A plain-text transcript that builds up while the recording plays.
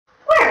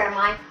am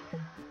I?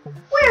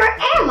 Where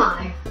am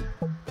I?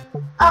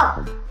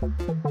 Oh,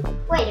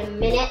 wait a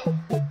minute.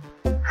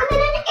 I'm in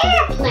an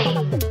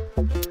airplane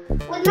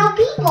with no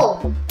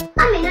people.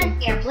 I'm in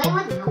an airplane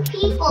with no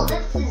people.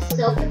 This is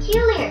so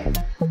peculiar.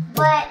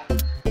 But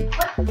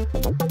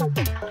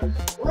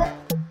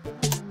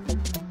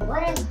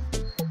what is?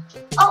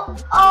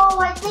 Oh,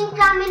 I think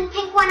I'm in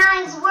Pink One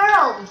Eye's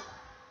world.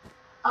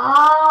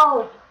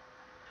 Oh,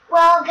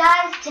 well,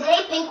 guys,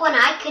 today Pink One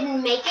Eye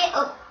couldn't make it.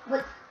 Oh,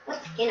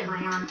 what skin am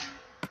I on?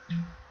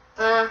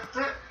 I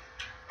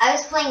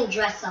was playing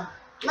dress up.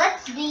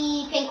 Let's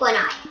be Pink One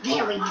Eye.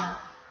 There we go.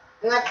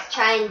 Let's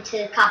try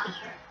to copy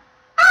her.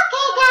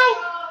 Okay, guys.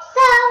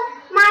 So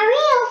my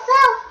real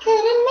self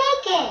couldn't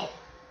make it.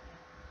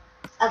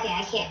 Okay,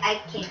 I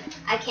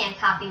can't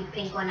copy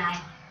Pink One Eye,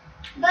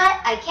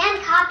 but I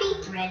can copy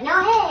Red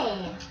No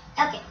Head.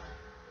 Okay,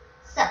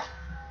 so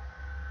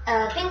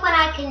Pink One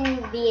Eye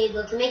couldn't be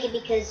able to make it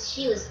because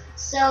she was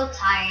so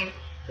tired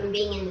from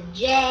being in the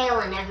jail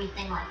and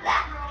everything like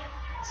that.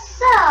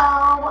 So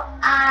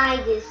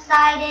I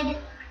decided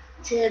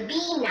to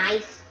be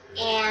nice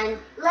and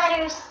let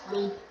her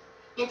sleep.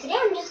 And today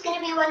I'm just going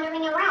to be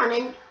wandering around.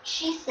 And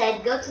she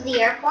said go to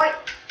the airport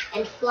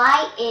and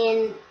fly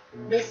in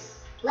this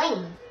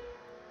plane.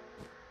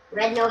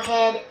 Red No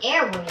Head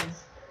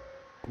Airways.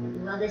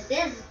 Well, this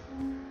is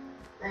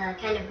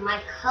kind of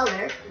my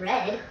color,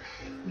 red.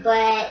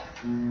 But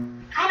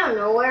I don't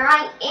know where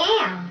I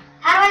am.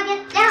 How do I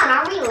get down?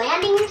 Are we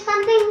landing or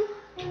something?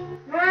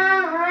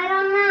 I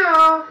don't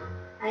know.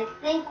 I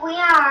think we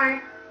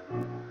are.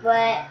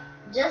 But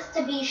just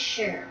to be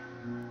sure,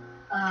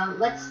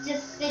 let's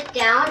just sit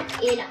down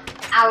in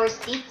our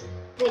seat.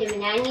 Wait a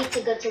minute, I need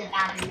to go to the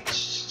bathroom.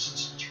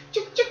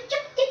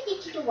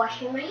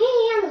 Washing my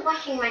hands,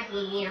 washing my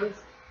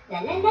hands. La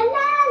la la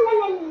la la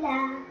la la.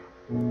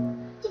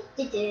 Da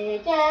da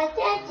da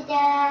da da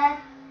da.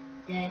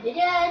 Da da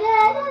da da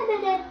da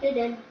da da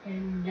da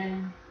da.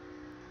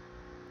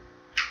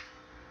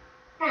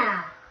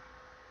 Ah.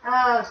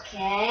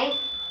 Okay.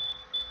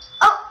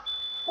 Oh,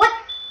 what?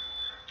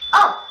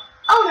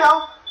 Oh no.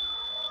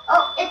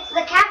 Oh, it's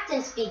the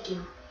captain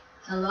speaking.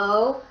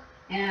 Hello,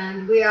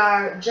 and we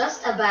are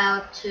just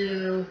about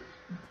to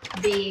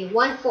be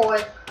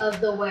 1/4 of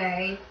the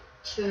way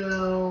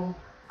to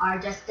our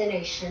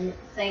destination.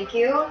 Thank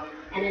you,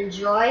 and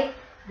enjoy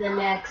the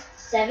next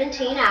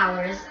 17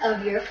 hours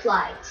of your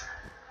flight.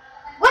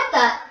 What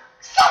the?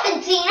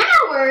 17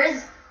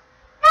 hours?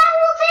 That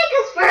will take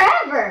us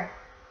forever.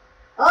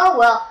 Oh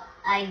well,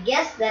 I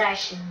guess that I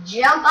should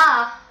jump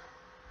off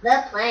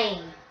the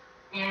plane.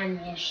 And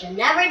you should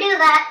never do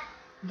that.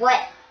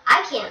 But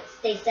I can't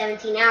stay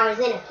 17 hours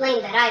in a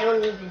plane that I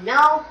don't even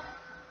know.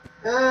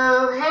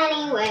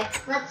 Anyway,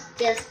 let's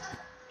just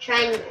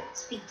try and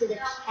speak to the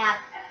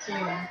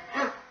captain.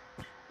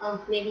 Oh,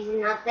 maybe he's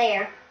not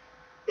there.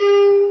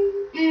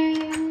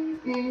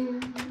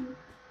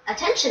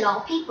 Attention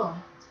all people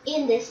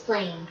in this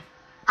plane.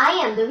 I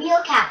am the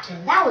real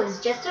captain. That was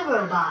just a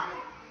robot.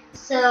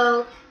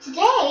 So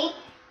today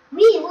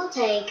we will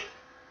take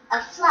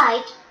a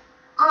flight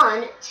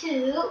on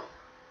to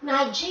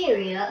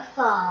Niagara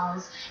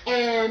Falls,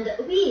 and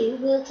we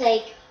will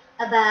take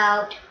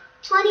about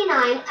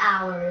 29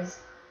 hours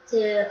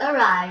to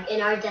arrive in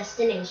our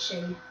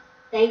destination.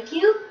 Thank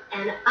you,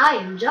 and I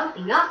am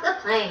jumping off the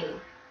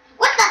plane.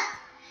 What the?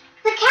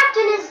 The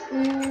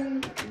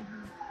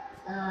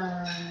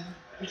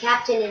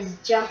captain is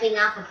jumping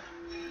off of...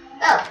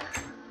 Oh,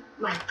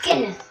 my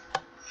goodness.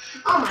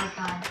 Oh my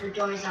god, the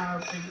doors are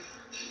open.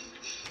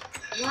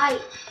 Why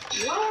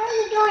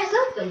are the doors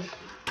open?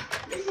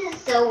 This is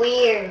so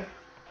weird.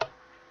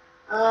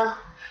 Oh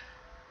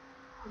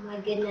my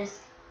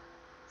goodness.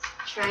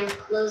 Trying to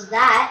close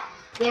that.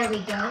 There we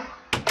go.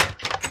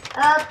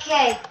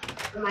 Okay.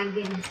 Oh my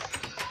goodness.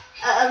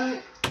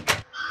 I'm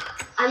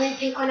in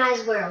Pink One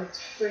Eye's world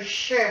for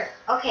sure.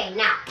 Okay,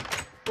 now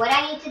what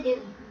I need to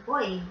do.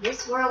 Boy,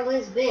 this world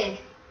is big.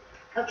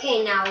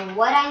 Okay, now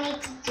what I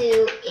need to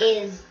do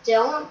is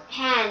don't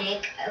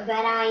panic,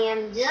 but I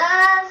am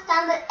just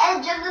on the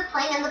edge of the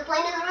plane, and the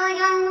plane is really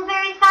going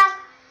very fast.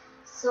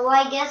 So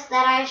I guess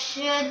that I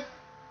should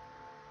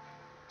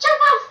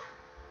jump off.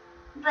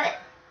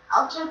 But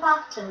I'll jump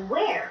off to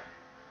where?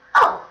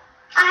 Oh,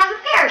 I have a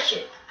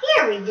parachute.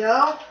 Here we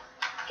go.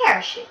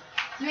 Parachute.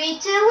 3,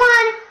 2,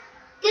 1.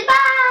 Goodbye.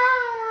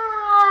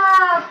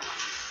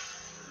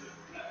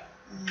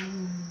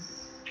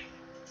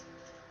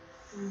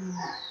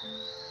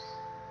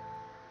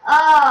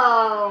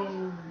 Oh.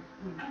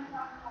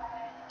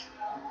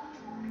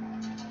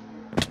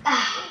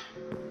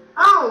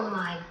 Oh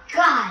my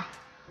god.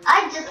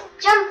 I just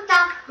jumped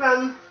off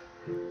from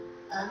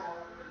I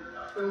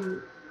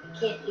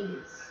can't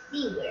even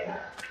see where.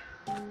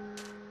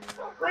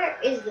 Where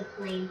is the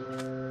plane? I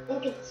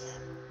think it's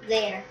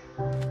there.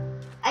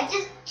 I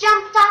just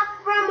jumped off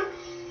from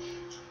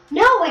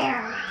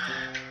nowhere.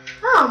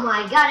 Oh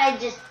my god, I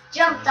just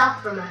jumped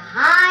off from a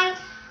high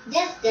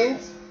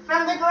distance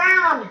from the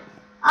ground.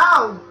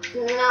 Oh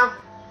no.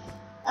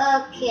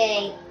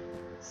 Okay.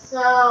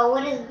 So,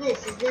 what is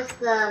this? Is this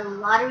the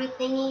lottery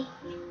thingy?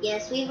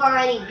 Yes, we've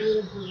already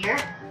been here.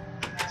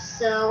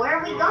 So, where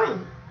are we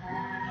going?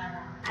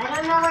 I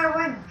don't know where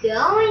we're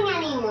going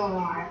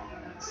anymore.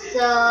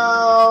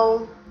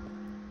 So,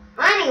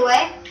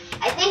 anyway,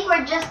 I think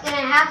we're just gonna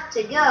have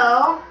to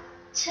go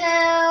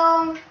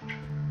to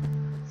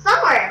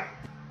somewhere.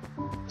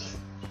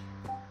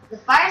 The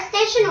fire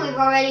station, we've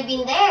already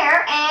been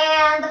there,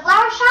 and the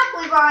flower shop,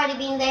 we've already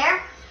been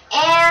there,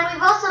 and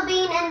we've also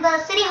been in the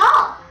city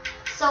hall.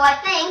 So I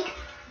think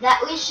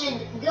that we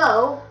should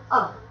go,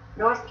 oh,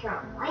 North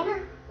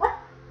Carolina? What?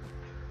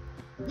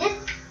 This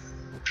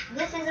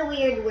is a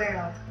weird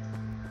world.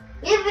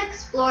 We've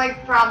explored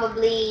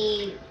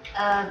probably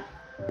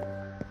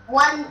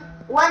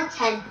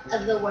 1/10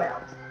 of the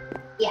world.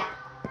 Yeah,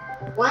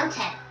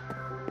 1/10.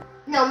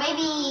 No,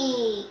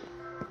 maybe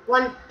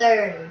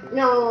 1/3.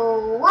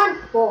 No,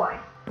 1/4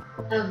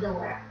 of the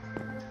world.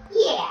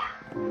 Yeah,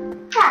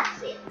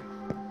 that's it.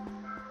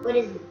 What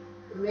is it?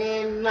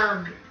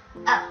 Lemon.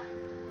 Oh,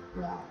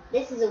 well,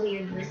 this is a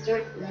weird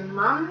restaurant.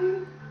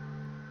 Lemon.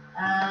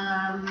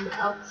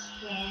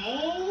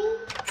 Okay.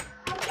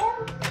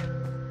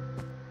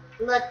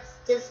 Let's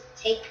just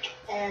take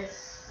a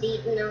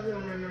seat. No.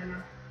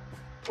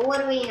 What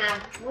do we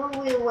have? What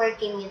are we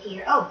working with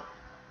here? Oh,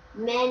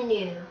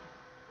 menu.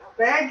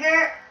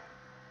 Burger.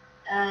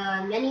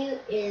 Menu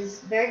is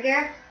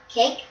burger,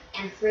 cake,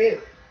 and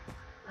fruit.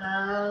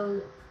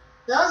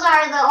 Those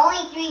are the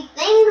only 3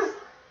 things.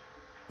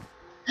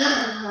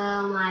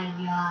 Oh my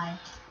god.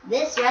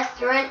 This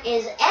restaurant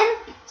is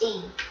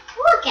empty.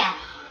 Look at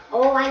it.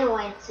 Oh, I know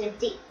why it's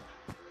empty.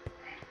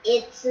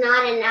 It's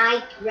not a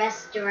night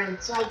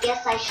restaurant, so I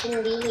guess I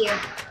shouldn't be here.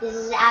 This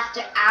is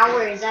after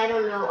hours. I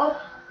don't know. Oh,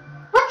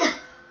 what the?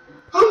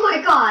 Oh my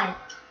god.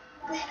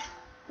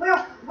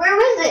 Where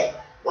is it?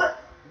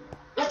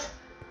 What's?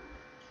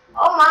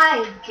 Oh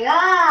my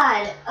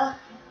god.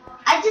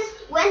 I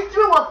just went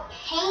through a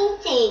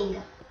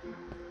painting.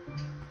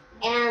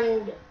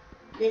 And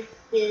this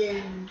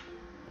is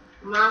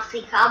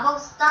mossy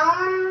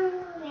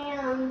cobblestone.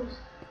 And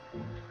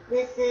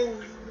this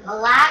is a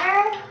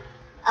ladder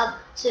up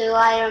to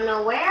I don't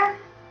know where.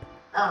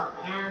 Oh,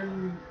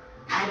 and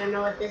I don't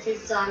know what this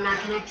is, so I'm not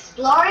gonna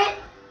explore it.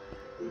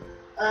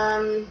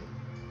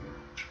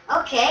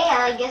 Okay,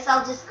 I guess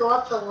I'll just go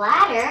up the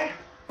ladder.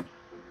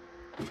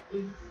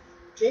 Is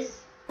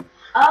this?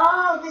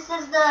 Oh, this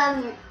is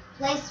the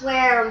place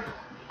where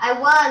I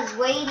was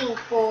waiting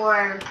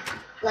for,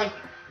 like,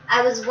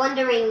 I was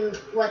wondering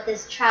what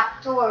this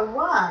trapdoor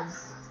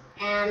was.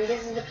 And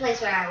this is the place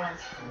where I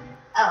was.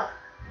 Oh.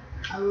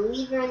 A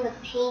lever in the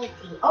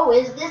painting. Oh,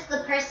 is this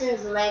the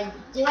person's leg?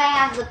 Do I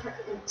have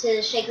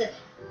to shake the...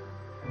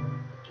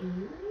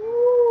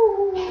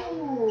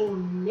 Ooh,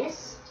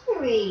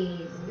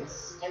 mysteries.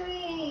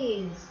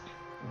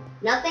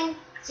 Nothing?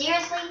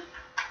 Seriously?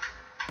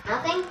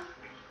 Nothing?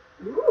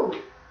 Ooh.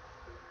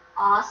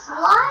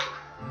 Ocelot?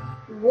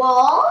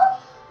 Wolf?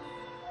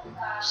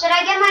 Should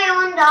I get my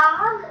own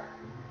dog?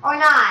 Or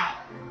not?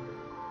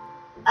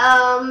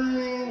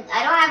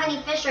 I don't have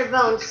any fish or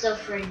bones, so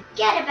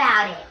forget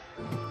about it.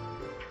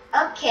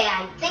 Okay,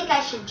 I think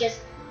I should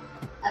just...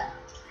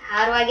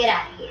 how do I get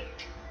out of here?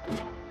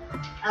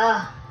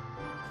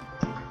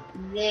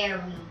 There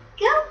we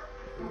go.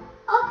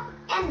 Oh,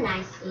 and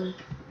nicely.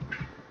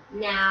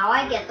 Now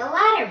I get the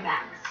ladder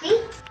back.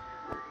 See?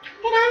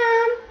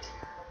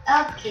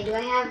 Ta-da! Okay, do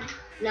I have...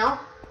 No?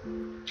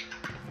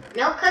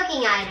 No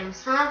cooking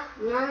items, huh?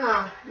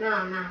 No.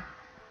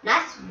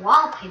 Nice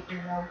wallpaper,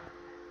 though.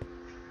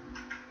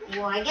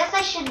 Well, I guess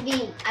I shouldn't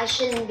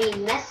be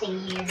messing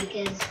here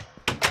because...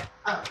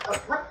 Oh,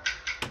 what?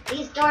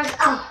 These doors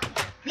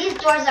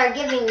are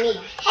giving me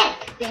a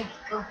headache. There we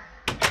go.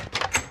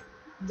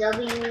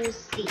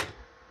 WC.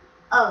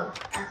 Oh,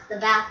 that's the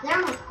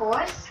bathroom, of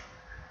course.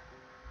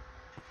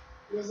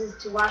 This is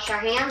to wash our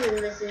hands, and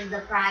this is the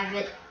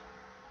private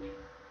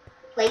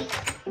place.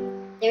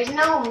 There's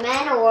no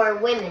men or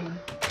women.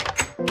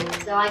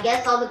 So I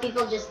guess all the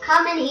people just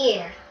come in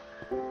here.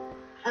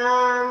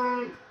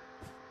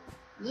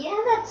 Yeah,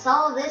 that's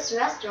all this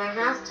restaurant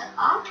has to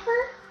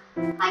offer,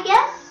 I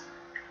guess.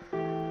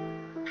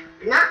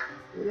 Not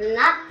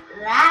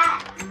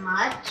that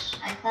much.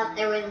 I thought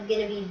there was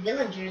gonna be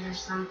villagers or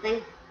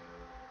something.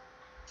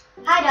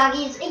 Hi,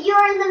 doggies.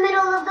 You're in the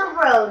middle of the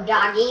road,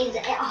 doggies.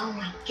 Oh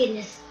my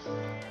goodness.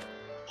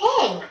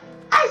 Hey,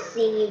 I've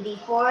seen you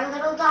before,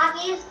 little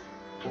doggies.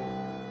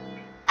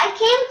 I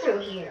came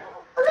through here.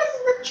 Oh, this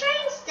is the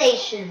train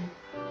station.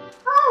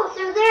 Oh,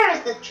 through there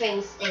is the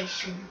train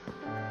station.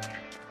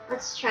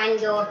 Let's try and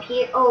go up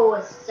here. Oh,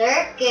 a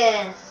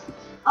circus.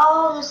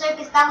 Oh, the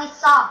circus that we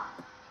saw.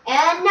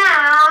 And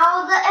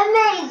now the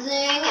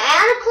amazing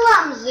and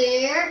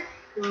clumsy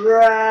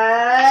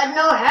Red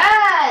No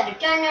Head.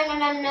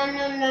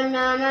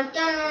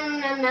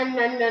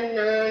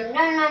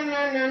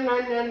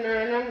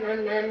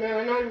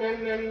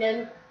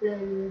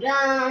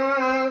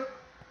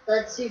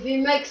 Let's see if he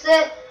makes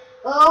it.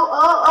 Oh,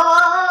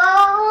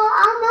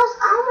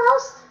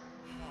 almost.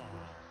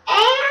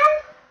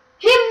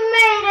 He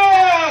made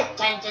it!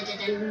 Dun, dun, dun,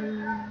 dun.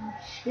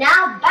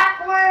 Now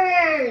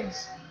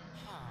backwards.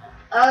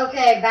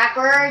 Okay,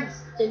 backwards.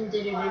 Dun,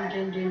 dun, dun,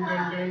 dun, dun, dun,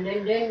 dun,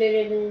 dun, dun,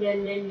 dun, dun,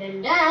 dun, dun,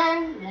 dun,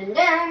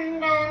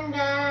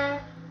 dun.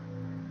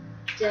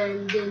 Dun,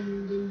 dun,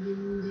 dun, dun,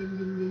 dun,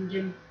 dun,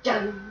 dun,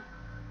 dun.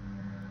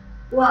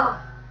 Whoa.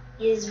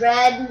 Is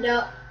Red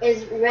No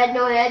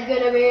Head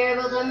gonna be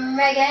able to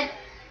make it?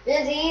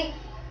 Is he?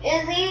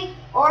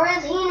 Or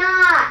is he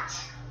not?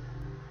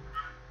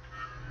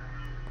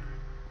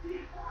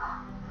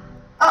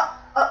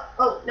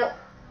 Oh, no.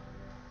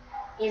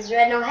 Is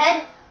Red No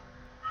Head?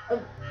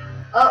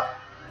 Oh.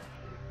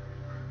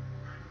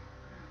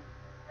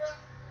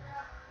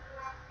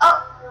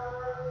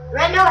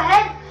 Red No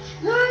Head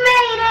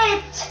made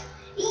it!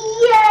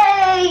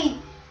 Yay!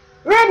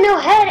 Red No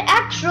Head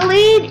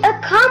actually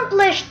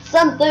accomplished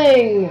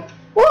something!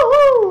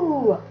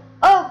 Woohoo!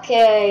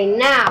 Okay,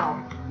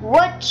 now,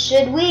 what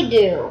should we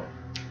do?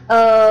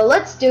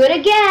 Let's do it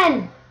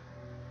again!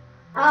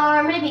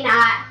 Or maybe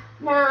not.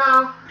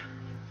 No.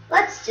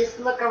 Let's just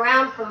look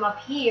around from up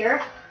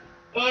here.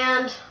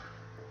 And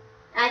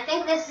I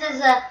think this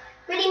is a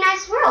pretty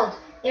nice world.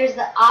 There's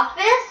the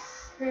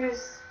office.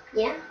 There's,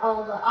 yeah,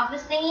 all the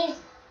office thingies.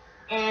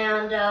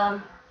 And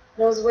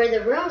those were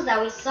the rooms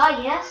that we saw,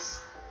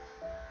 yes.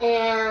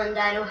 And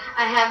I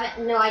have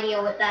no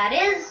idea what that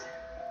is.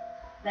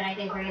 But I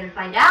think we're going to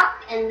find out.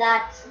 And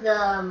that's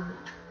the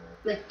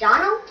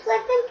McDonald's, I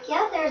think.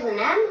 Yeah, there's an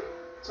M.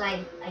 So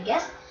I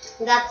guess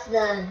that's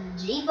the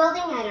G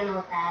building. I don't know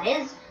what that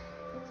is.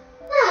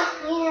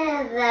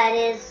 Yeah, that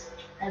is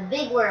a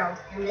big world.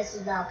 And this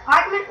is the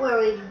apartment where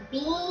we've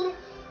been.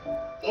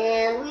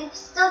 And we've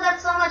still got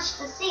so much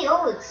to see.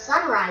 Oh, it's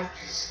sunrise.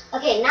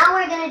 Okay, now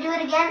we're going to do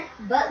it again,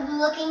 but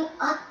looking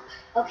up.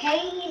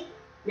 Okay?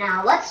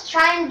 Now, let's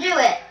try and do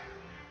it.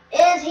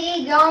 Is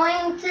he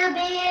going to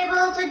be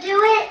able to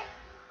do it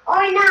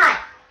or not?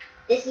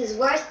 This is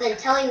worse than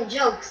telling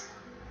jokes.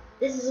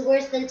 This is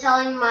worse than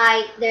telling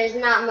there's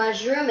not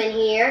much room in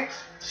here.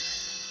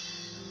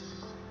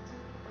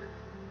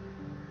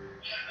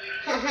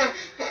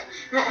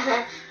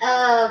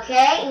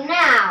 Okay,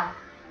 now,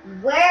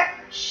 where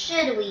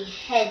should we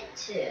head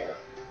to?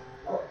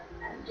 Oh,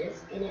 I'm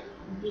just gonna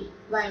be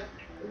like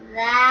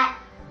that.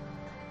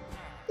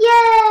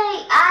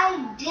 Yay!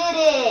 I did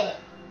it!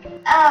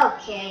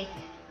 Okay,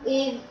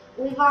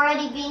 we've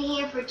already been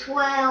here for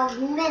 12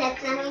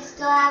 minutes and we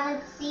still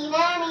haven't seen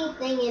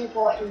anything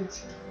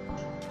important.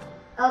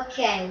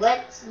 Okay,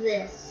 what's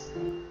this?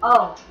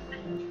 Oh,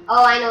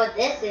 I know what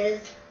this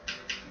is.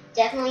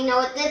 Definitely know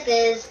what this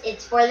is.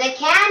 It's for the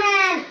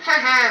cannon!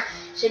 Haha!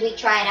 Should we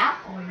try it out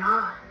or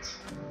not?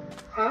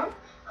 Huh?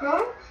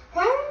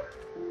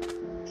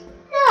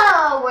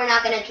 No, we're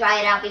not gonna try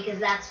it out because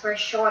that's for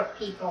short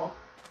people.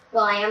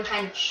 Well, I am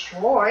kind of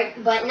short,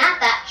 but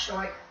not that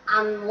short.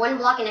 I'm 1.5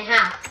 blocks,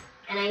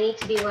 and I need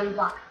to be 1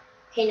 block.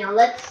 Okay, now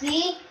let's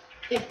see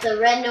if the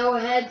Red No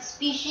Head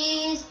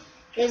species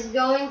is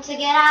going to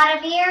get out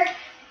of here.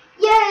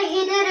 Yay,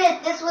 he did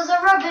it! This was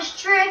a rubbish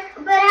trick,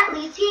 but at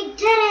least he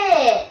did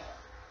it!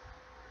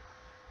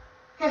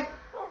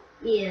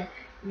 Yeah,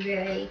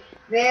 very,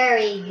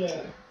 very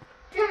good.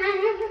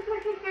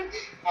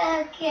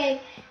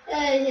 Okay.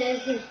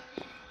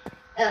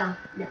 Oh,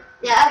 no.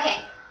 Yeah,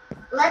 okay.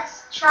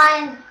 Let's try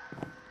and...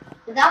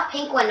 Without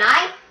Pink One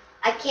Eye,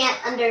 I can't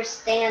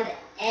understand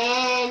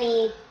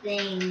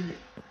anything.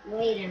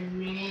 Wait a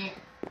minute.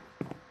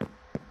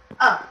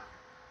 Oh.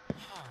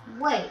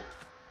 Wait.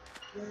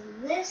 Is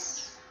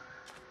this...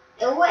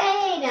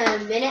 Wait a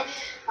minute.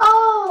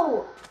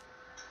 Oh!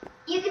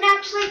 You can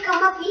actually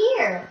come up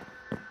here.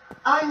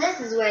 Oh, and this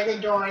is where the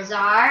doors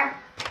are.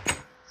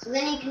 So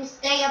then you can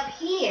stay up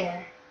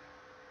here.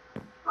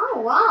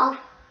 Oh, wow.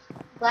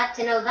 Glad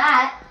to know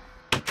that.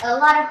 A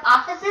lot of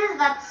offices,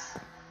 that's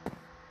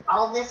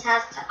all this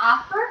has to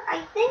offer,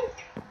 I think.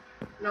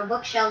 No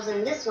bookshelves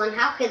in this one.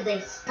 How could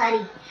they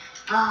study?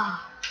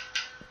 Oh.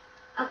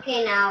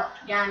 Okay, now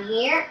down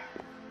here.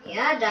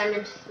 Yeah,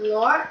 diamond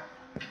floor.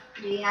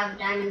 Do you have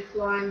diamond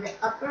floor on the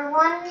upper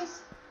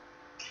ones?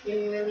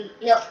 Didn't really...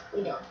 No,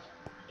 we don't.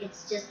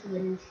 It's just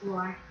wooden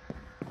floor.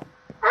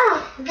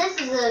 Oh,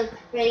 this is a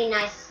pretty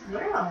nice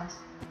world.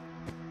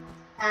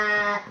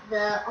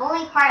 The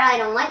only part I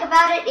don't like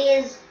about it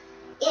is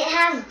it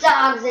has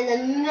dogs in the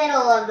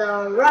middle of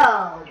the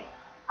road.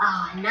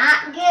 Oh,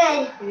 not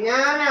good.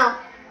 No.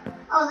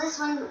 Oh, this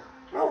one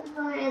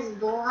is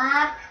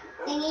black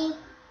thingy.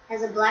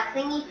 Has a black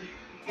thingy.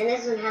 And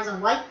this one has a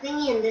white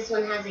thingy. And this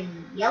one has a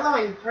yellow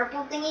and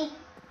purple thingy.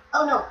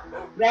 Oh, no.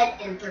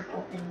 Red and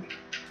purple thingy.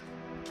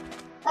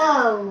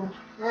 Oh,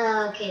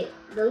 okay.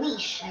 The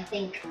leash, I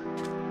think.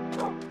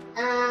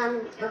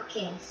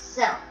 Okay,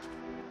 so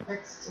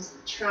let's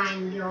just try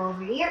and go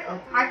over here. Oh,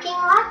 parking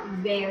lot,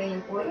 very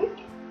important.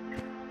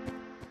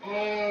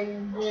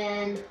 And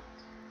then,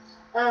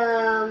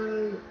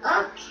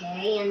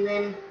 okay, and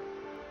then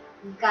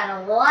we've got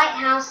a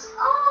lighthouse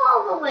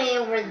all the way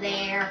over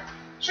there.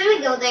 Should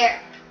we go there?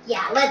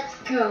 Yeah, let's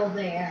go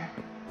there.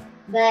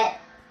 But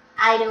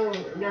I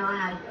don't know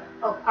how to go.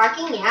 Oh,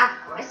 parking, yeah, of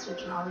course, we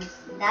can always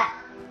do that.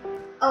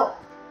 Oh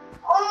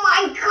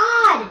my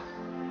god!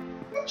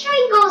 The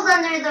train goes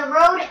under the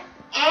road,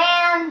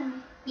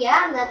 and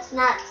yeah, that's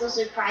not so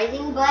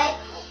surprising, but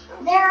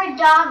there are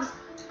dogs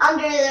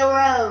under the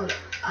road.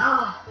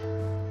 Oh,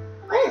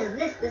 what is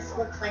this? This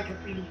looks like a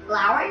pretty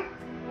flower.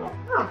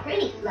 Oh,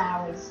 pretty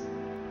flowers.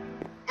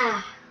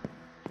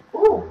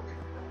 Ooh,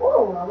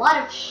 a lot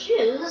of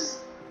shoes.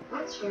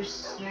 That's for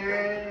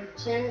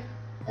certain.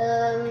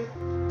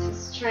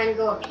 Let's try and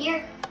go up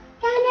here.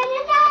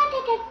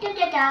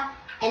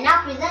 And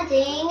now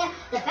presenting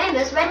the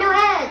famous red nose.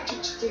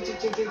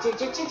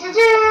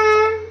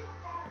 Very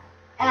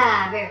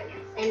nice.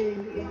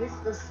 And is this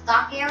the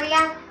stock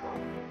area?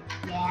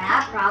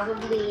 Yeah,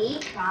 probably.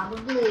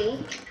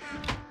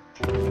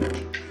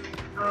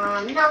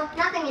 No,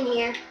 nothing in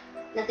here.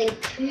 Nothing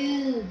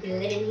too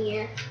good in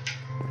here.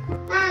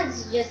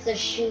 It's just a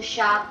shoe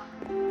shop.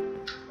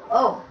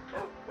 Oh,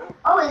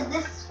 is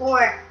this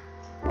for...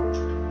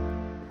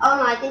 Oh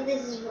no, I think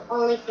this is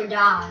only for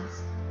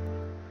dogs.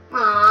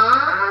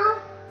 Aww,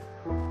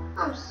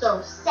 I'm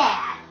so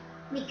sad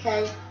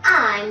because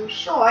I'm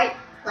short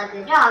like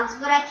the dogs,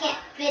 but I can't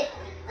fit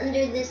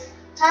under this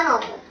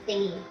tunnel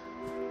thingy.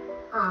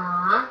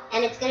 Aww,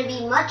 and it's gonna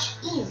be much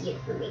easier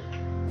for me.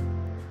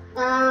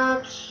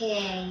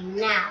 Okay,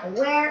 now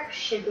where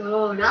should...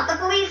 Oh, not the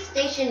police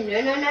station.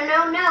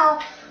 No.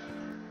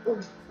 Ooh,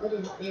 what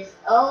is this?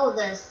 Oh,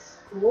 the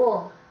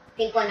school. I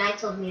think one night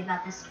told me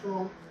about the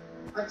school.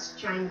 Let's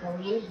try and go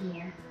in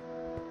here.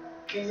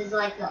 This is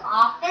like the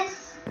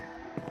office.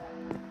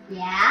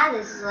 Yeah,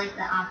 this is like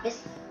the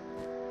office.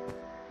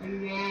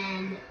 And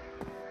then,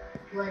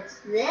 what's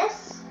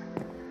this?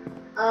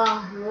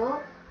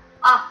 Oh,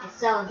 office.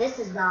 So this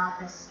is the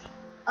office.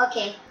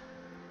 Okay.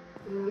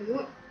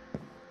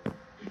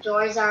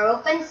 Doors are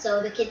open,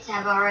 so the kids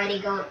have already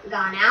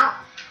gone out.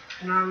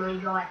 They normally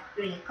go at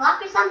 3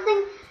 o'clock or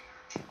something.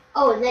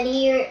 Oh, and then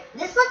here,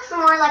 this looks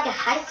more like a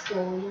high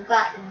school. You've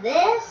got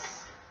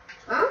this.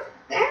 Huh?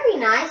 Very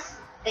nice.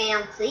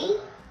 Fancy.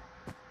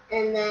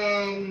 And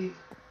then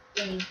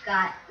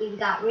yeah, you've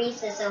got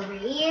recess over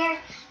here.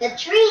 The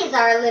trees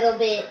are a little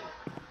bit,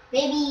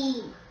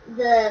 maybe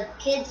the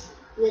kids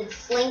with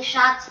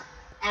slingshots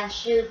have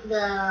shoot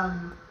the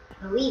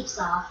leaves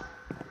off.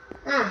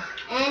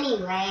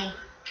 Anyway,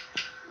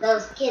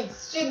 those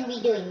kids shouldn't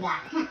be doing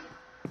that.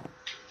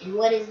 And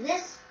what is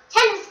this?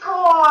 Tennis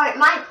court,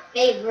 my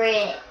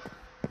favorite.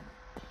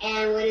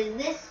 And what is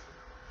this?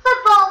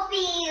 Football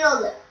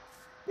field.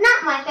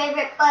 Not my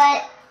favorite,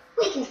 but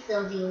we can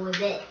still deal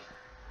with it.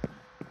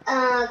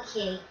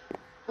 Okay,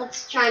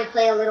 let's try and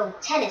play a little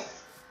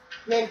tennis,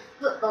 then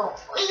football.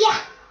 Oh, yeah.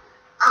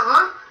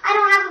 I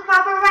don't have a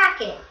proper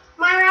racket.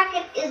 My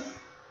racket is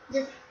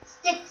just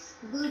sticks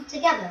glued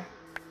together.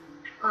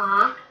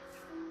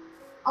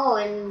 Oh,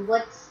 and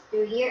what's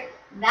through here?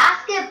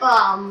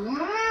 Basketball.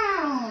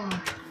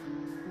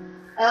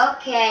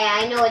 Okay,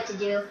 I know what to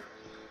do.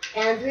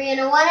 And 3 and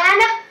a 1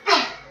 and a...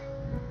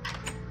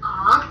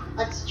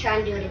 let's try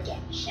and do it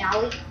again,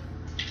 shall we?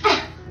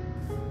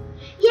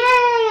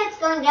 Yay, it's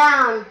going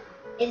down.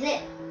 Is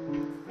it?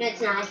 No,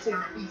 it's not,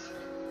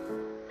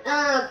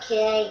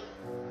 Okay.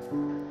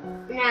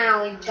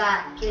 Now we've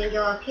got, can we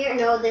go up here?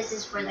 No, this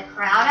is for the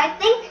crowd, I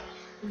think.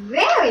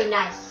 Very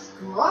nice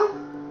school.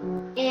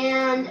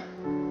 And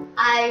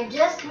I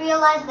just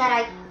realized that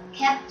I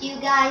kept you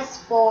guys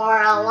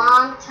for a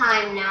long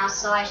time now,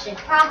 so I should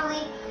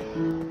probably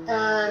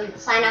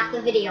sign off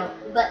the video.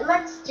 But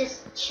let's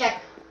just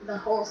check the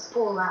whole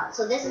school out.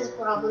 So this is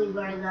probably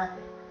where the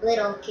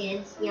little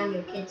kids,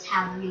 younger kids,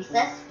 have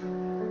recess.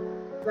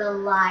 The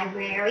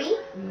library,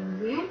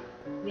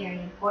 very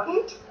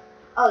important.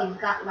 Oh,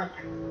 you've got like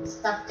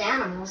stuffed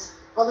animals.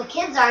 Well, the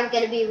kids aren't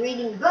going to be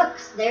reading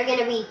books. They're going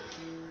to be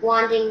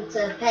wanting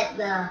to pet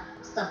the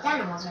stuffed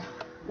animals.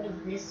 What is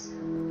this?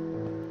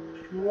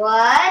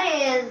 What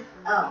is...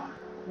 Oh.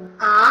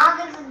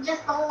 This is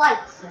just a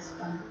light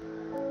system.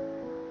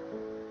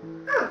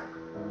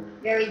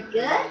 Very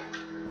good.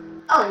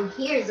 Oh, and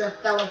here's a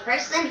fellow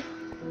person.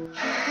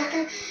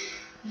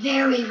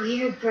 Very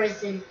weird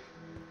person.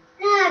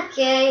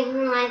 Okay,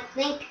 I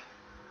think...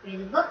 Read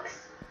the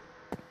books.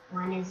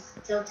 One is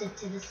tilted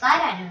to the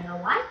side, I don't know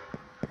why.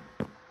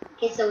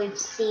 Okay, so we've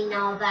seen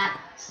all that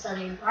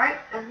southern part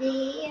of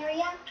the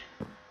area.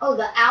 Oh,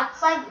 the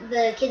outside,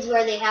 the kids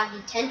where they have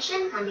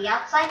detention on the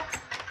outside.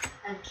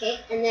 Okay,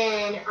 and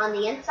then on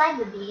the inside,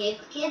 the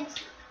behaved kids.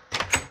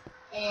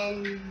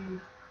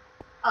 And,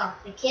 oh,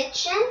 the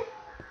kitchen.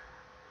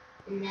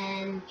 And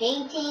then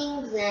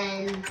paintings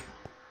and,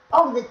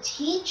 oh, the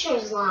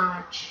teacher's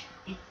lounge,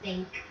 I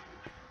think.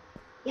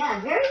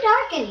 Yeah, very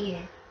dark in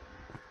here.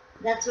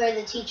 That's where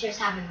the teachers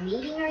have a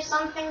meeting or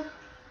something.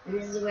 And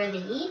this is where they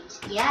eat.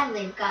 Yeah,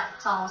 they've got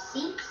tall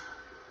seats.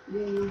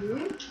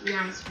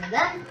 Nice for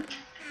them.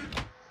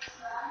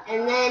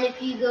 And then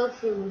if you go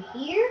through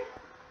here,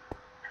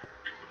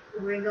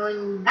 we're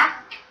going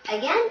back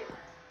again.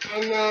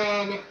 And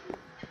then,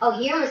 oh,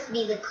 here must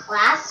be the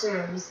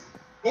classrooms.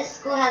 This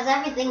school has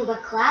everything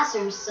but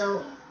classrooms.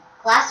 So,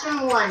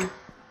 classroom 1.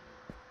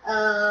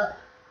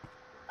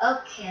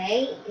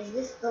 Okay. Is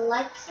this the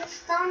light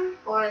system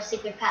or a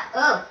secret path?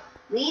 Oh,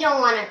 we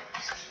don't want to.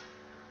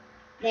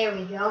 There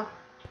we go.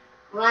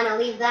 We want to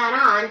leave that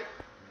on.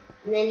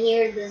 And then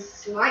here's the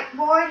smart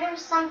board or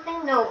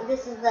something. No,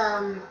 this is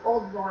the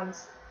old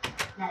boards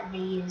that they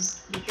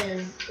use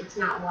because it's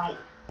not white.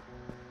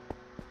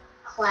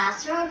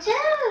 Classroom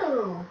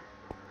 2.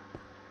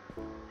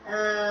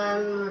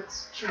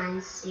 Let's try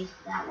and see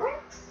if that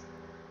works.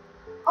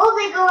 Oh,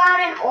 they go out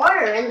in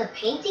order, and the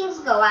paintings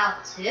go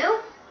out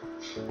too.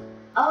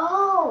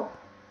 Oh,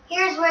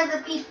 here's where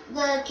the kids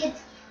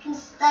can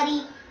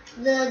study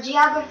the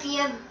geography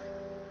of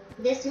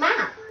this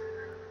map.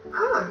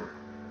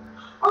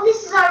 Oh,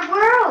 this is our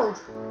world.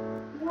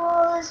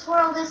 Whoa, this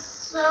world is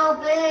so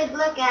big.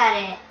 Look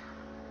at it.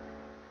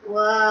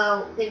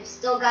 Whoa, they've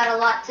still got a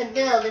lot to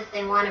build if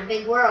they want a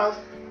big world.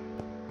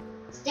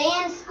 Stay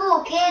in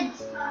school,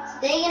 kids.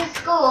 Stay in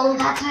school.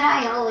 That's what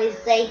I always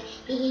say.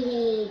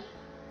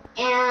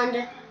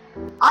 And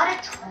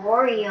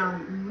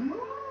auditorium.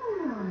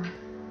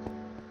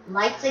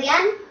 Lights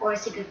again or a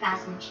secret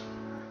passage?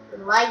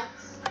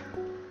 Lights.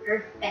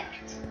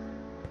 Perfect.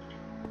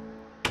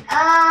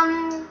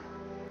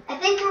 I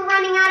think we're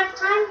running out of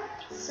time.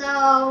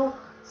 So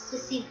let's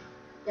just see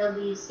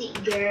WC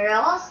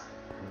girls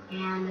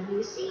and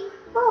WC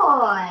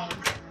boys.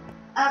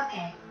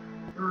 Okay.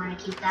 I want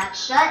to keep that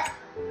shut.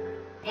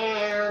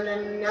 And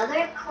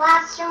another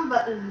classroom,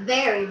 but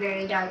very,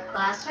 very dark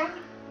classroom.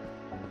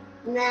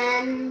 And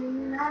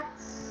then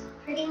that's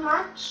pretty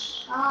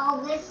much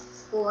all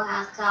this school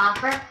has to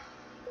offer.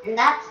 And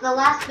that's the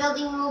last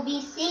building we'll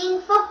be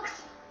seeing,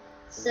 folks.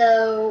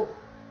 So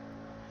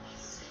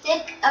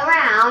stick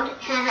around.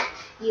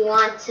 You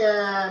want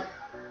to...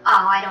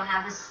 Oh, I don't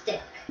have a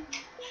stick.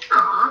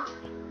 Aw.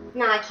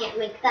 Now I can't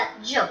make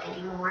that joke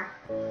anymore.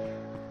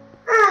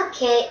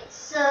 Okay,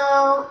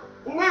 so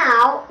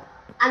now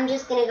I'm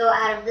just going to go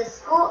out of this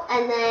school,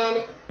 and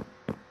then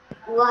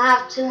we'll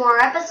have 2 more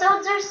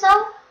episodes or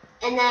so.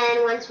 And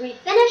then once we've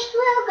finished,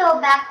 we'll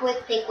go back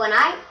with Pink One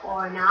Eye,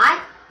 or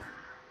not.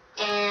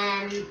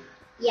 And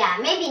yeah,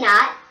 maybe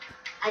not.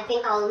 I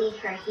think I'll leave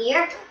her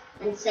here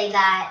and say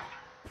that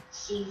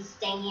she's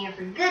staying here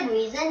for good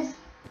reasons.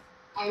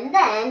 And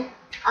then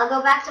I'll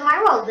go back to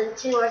my world in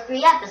 2 or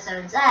 3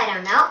 episodes. I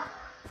don't know.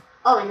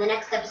 Oh, in the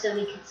next episode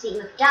we could see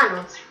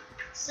McDonald's.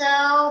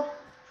 So,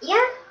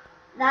 yeah,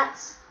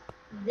 that's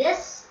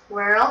this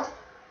world.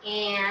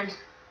 And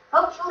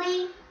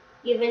hopefully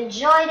you've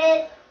enjoyed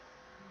it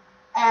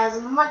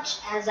as much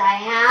as I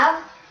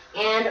have.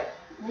 And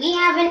we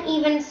haven't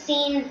even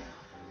seen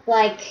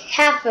like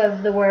half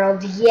of the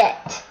world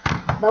yet.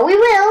 But we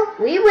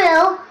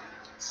will.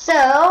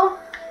 So,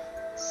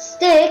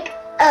 stick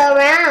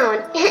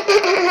around.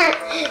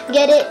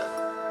 Get it?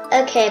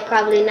 Okay,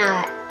 probably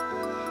not.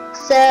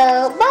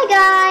 So, bye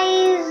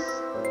guys.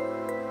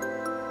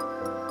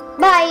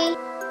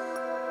 Bye.